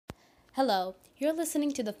Hello, you're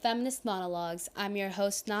listening to the Feminist Monologues. I'm your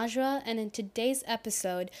host, Najra, and in today's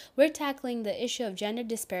episode, we're tackling the issue of gender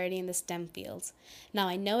disparity in the STEM fields. Now,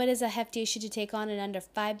 I know it is a hefty issue to take on in under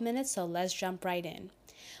 5 minutes, so let's jump right in.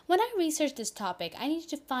 When I researched this topic, I needed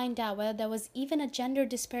to find out whether there was even a gender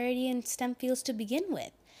disparity in STEM fields to begin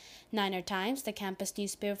with. Niner Times, the campus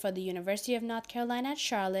newspaper for the University of North Carolina at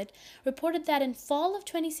Charlotte, reported that in fall of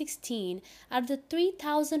 2016, out of the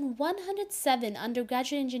 3,107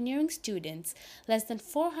 undergraduate engineering students, less than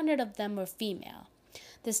 400 of them were female.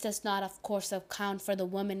 This does not, of course, account for the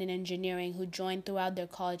women in engineering who joined throughout their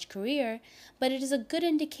college career, but it is a good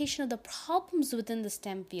indication of the problems within the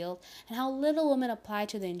STEM field and how little women apply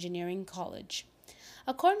to the engineering college.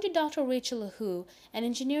 According to Dr. Rachel LaHoo, an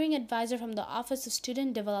engineering advisor from the Office of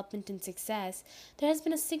Student Development and Success, there has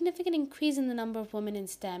been a significant increase in the number of women in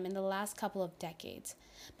STEM in the last couple of decades,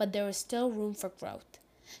 but there is still room for growth.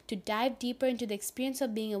 To dive deeper into the experience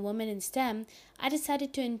of being a woman in STEM, I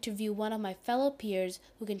decided to interview one of my fellow peers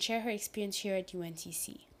who can share her experience here at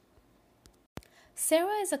UNCC.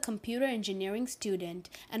 Sarah is a computer engineering student,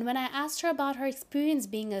 and when I asked her about her experience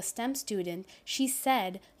being a STEM student, she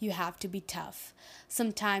said, "You have to be tough."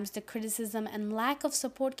 Sometimes the criticism and lack of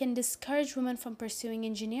support can discourage women from pursuing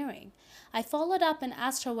engineering. I followed up and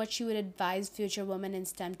asked her what she would advise future women in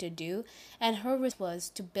STEM to do, and her response was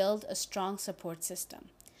to build a strong support system.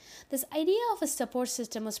 This idea of a support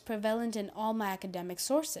system was prevalent in all my academic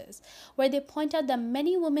sources, where they point out that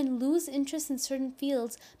many women lose interest in certain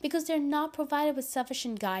fields because they're not provided with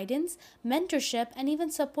sufficient guidance, mentorship, and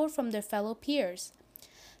even support from their fellow peers.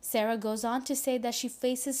 Sarah goes on to say that she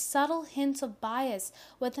faces subtle hints of bias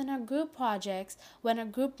within her group projects when her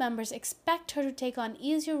group members expect her to take on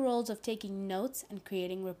easier roles of taking notes and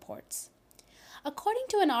creating reports. According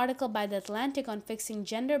to an article by The Atlantic on fixing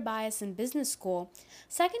gender bias in business school,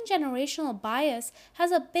 second generational bias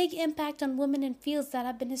has a big impact on women in fields that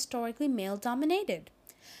have been historically male dominated.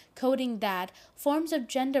 Quoting that forms of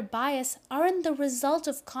gender bias aren't the result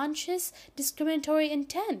of conscious discriminatory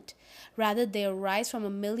intent. Rather, they arise from a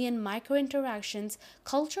million micro interactions,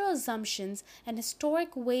 cultural assumptions, and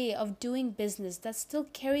historic way of doing business that still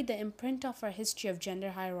carry the imprint of our history of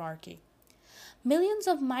gender hierarchy. Millions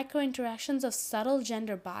of micro interactions of subtle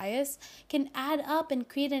gender bias can add up and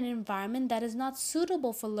create an environment that is not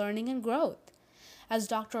suitable for learning and growth. As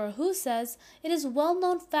Dr. Ahu says, it is a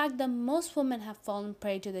well-known fact that most women have fallen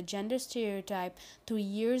prey to the gender stereotype through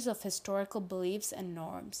years of historical beliefs and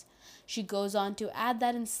norms. She goes on to add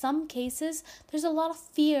that in some cases, there's a lot of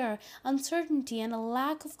fear, uncertainty, and a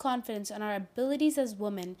lack of confidence in our abilities as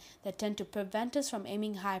women that tend to prevent us from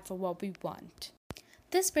aiming high for what we want.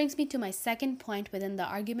 This brings me to my second point within the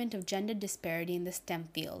argument of gender disparity in the STEM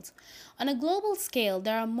fields. On a global scale,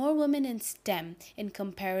 there are more women in STEM in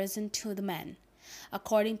comparison to the men.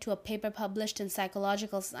 According to a paper published in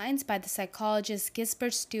Psychological Science by the psychologists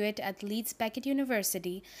Gisbert Stewart at Leeds Beckett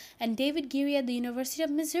University and David Geary at the University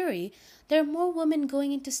of Missouri, there are more women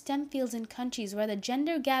going into STEM fields in countries where the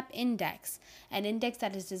Gender Gap Index, an index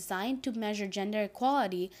that is designed to measure gender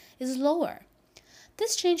equality, is lower.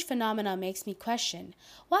 This change phenomena makes me question,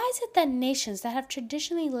 why is it that nations that have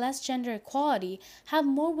traditionally less gender equality have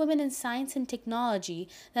more women in science and technology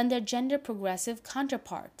than their gender progressive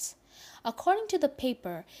counterparts? According to the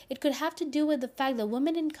paper, it could have to do with the fact that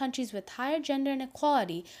women in countries with higher gender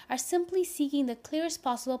inequality are simply seeking the clearest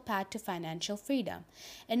possible path to financial freedom,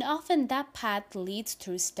 and often that path leads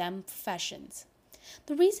through STEM professions.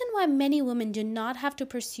 The reason why many women do not have to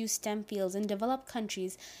pursue STEM fields in developed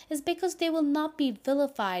countries is because they will not be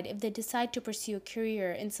vilified if they decide to pursue a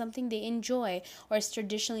career in something they enjoy or is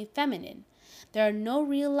traditionally feminine. There are no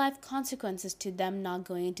real-life consequences to them not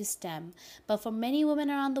going into STEM, but for many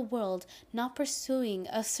women around the world, not pursuing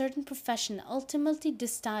a certain profession ultimately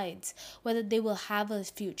decides whether they will have a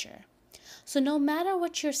future. So no matter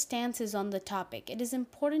what your stance is on the topic, it is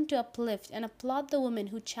important to uplift and applaud the women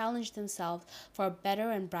who challenge themselves for a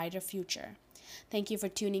better and brighter future. Thank you for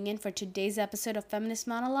tuning in for today's episode of Feminist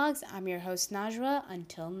Monologues. I'm your host, Najwa.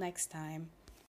 Until next time.